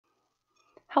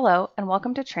Hello, and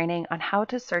welcome to training on how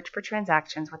to search for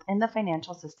transactions within the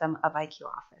financial system of IQ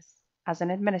Office as an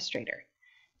administrator.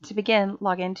 To begin,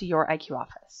 log into your IQ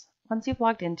Office. Once you've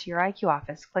logged into your IQ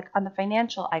Office, click on the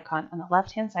financial icon on the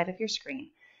left-hand side of your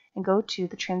screen and go to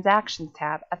the Transactions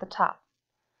tab at the top.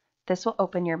 This will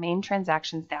open your main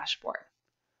transactions dashboard.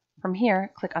 From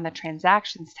here, click on the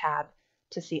Transactions tab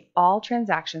to see all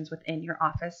transactions within your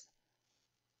office.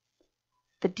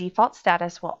 The default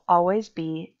status will always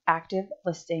be active,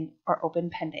 listing, or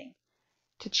open pending.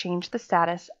 To change the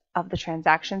status of the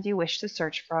transactions you wish to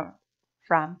search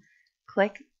from,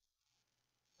 click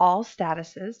All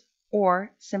Statuses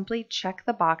or simply check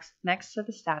the box next to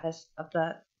the status of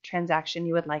the transaction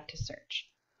you would like to search.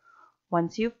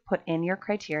 Once you've put in your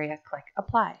criteria, click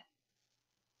Apply.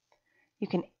 You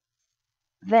can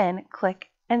then click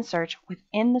and search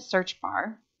within the search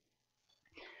bar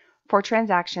for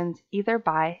transactions either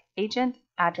by agent,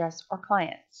 address, or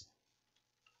clients.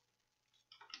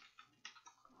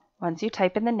 Once you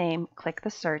type in the name, click the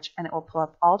search and it will pull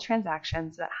up all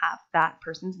transactions that have that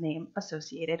person's name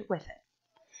associated with it.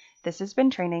 This has been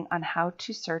training on how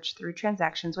to search through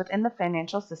transactions within the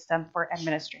financial system for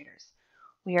administrators.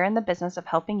 We are in the business of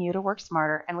helping you to work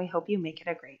smarter, and we hope you make it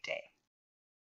a great day.